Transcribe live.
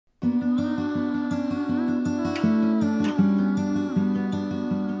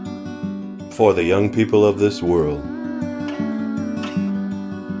for the young people of this world.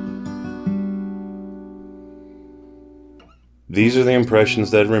 These are the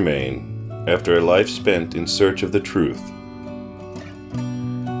impressions that remain after a life spent in search of the truth.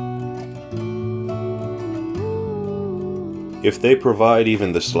 If they provide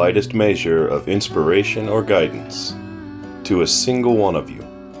even the slightest measure of inspiration or guidance to a single one of you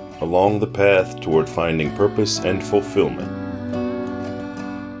along the path toward finding purpose and fulfillment,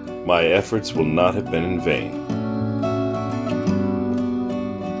 my efforts will not have been in vain.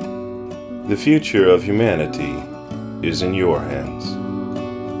 The future of humanity is in your hands.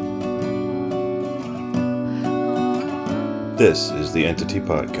 This is the Entity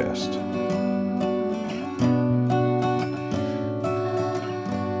Podcast.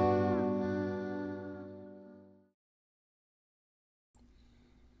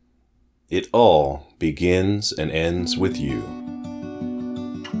 It all begins and ends with you.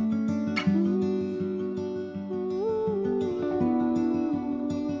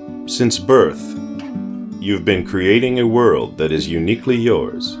 Since birth, you've been creating a world that is uniquely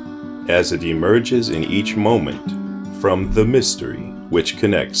yours as it emerges in each moment from the mystery which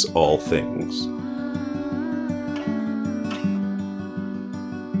connects all things.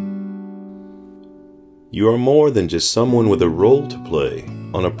 You are more than just someone with a role to play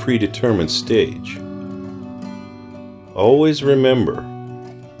on a predetermined stage. Always remember,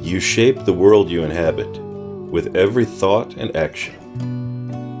 you shape the world you inhabit with every thought and action.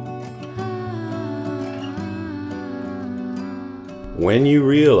 When you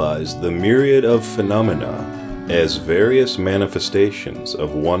realize the myriad of phenomena as various manifestations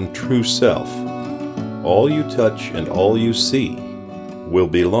of one true self, all you touch and all you see will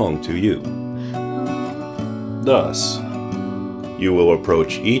belong to you. Thus, you will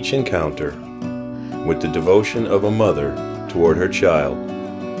approach each encounter with the devotion of a mother toward her child.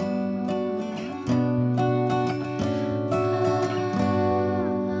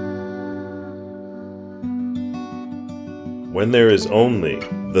 When there is only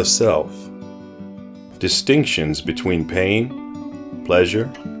the self, distinctions between pain, pleasure,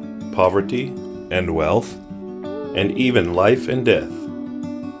 poverty, and wealth, and even life and death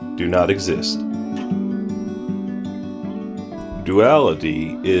do not exist.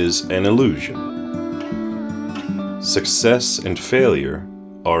 Duality is an illusion. Success and failure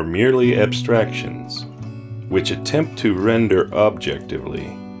are merely abstractions which attempt to render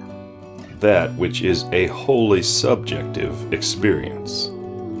objectively that which is a wholly subjective experience.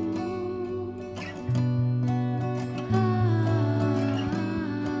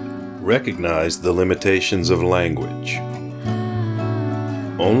 Recognize the limitations of language.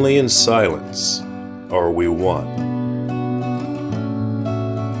 Only in silence are we one.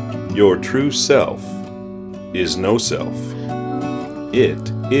 Your true self is no self.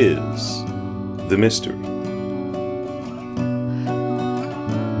 It is the mystery.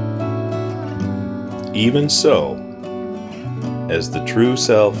 Even so, as the true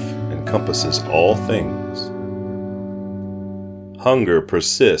self encompasses all things, hunger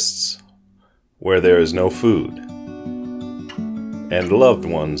persists where there is no food, and loved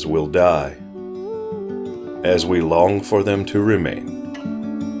ones will die as we long for them to remain.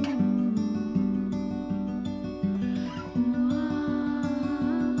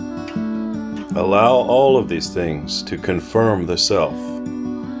 Allow all of these things to confirm the self.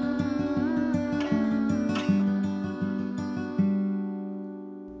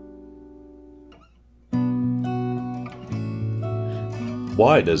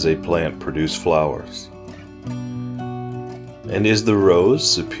 Why does a plant produce flowers? And is the rose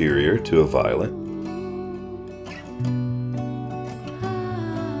superior to a violet?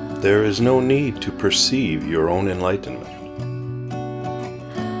 There is no need to perceive your own enlightenment.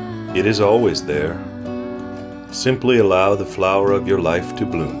 It is always there. Simply allow the flower of your life to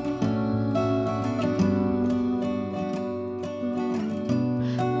bloom.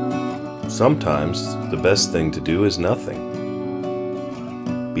 Sometimes the best thing to do is nothing.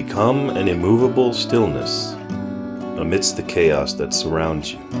 Become an immovable stillness amidst the chaos that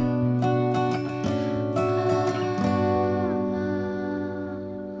surrounds you.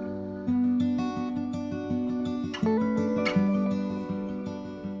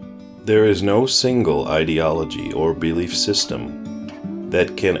 There is no single ideology or belief system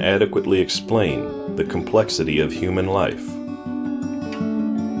that can adequately explain the complexity of human life.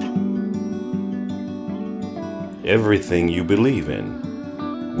 Everything you believe in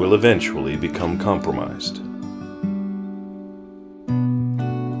will eventually become compromised.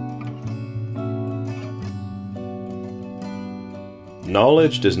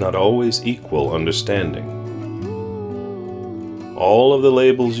 Knowledge does not always equal understanding. all of the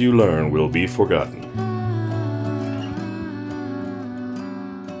labels you learn will be forgotten.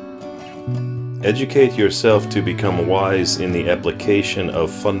 Educate yourself to become wise in the application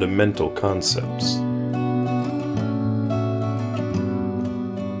of fundamental concepts.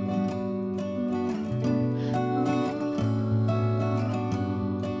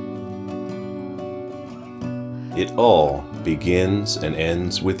 It all begins and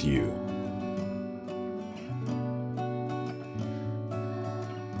ends with you.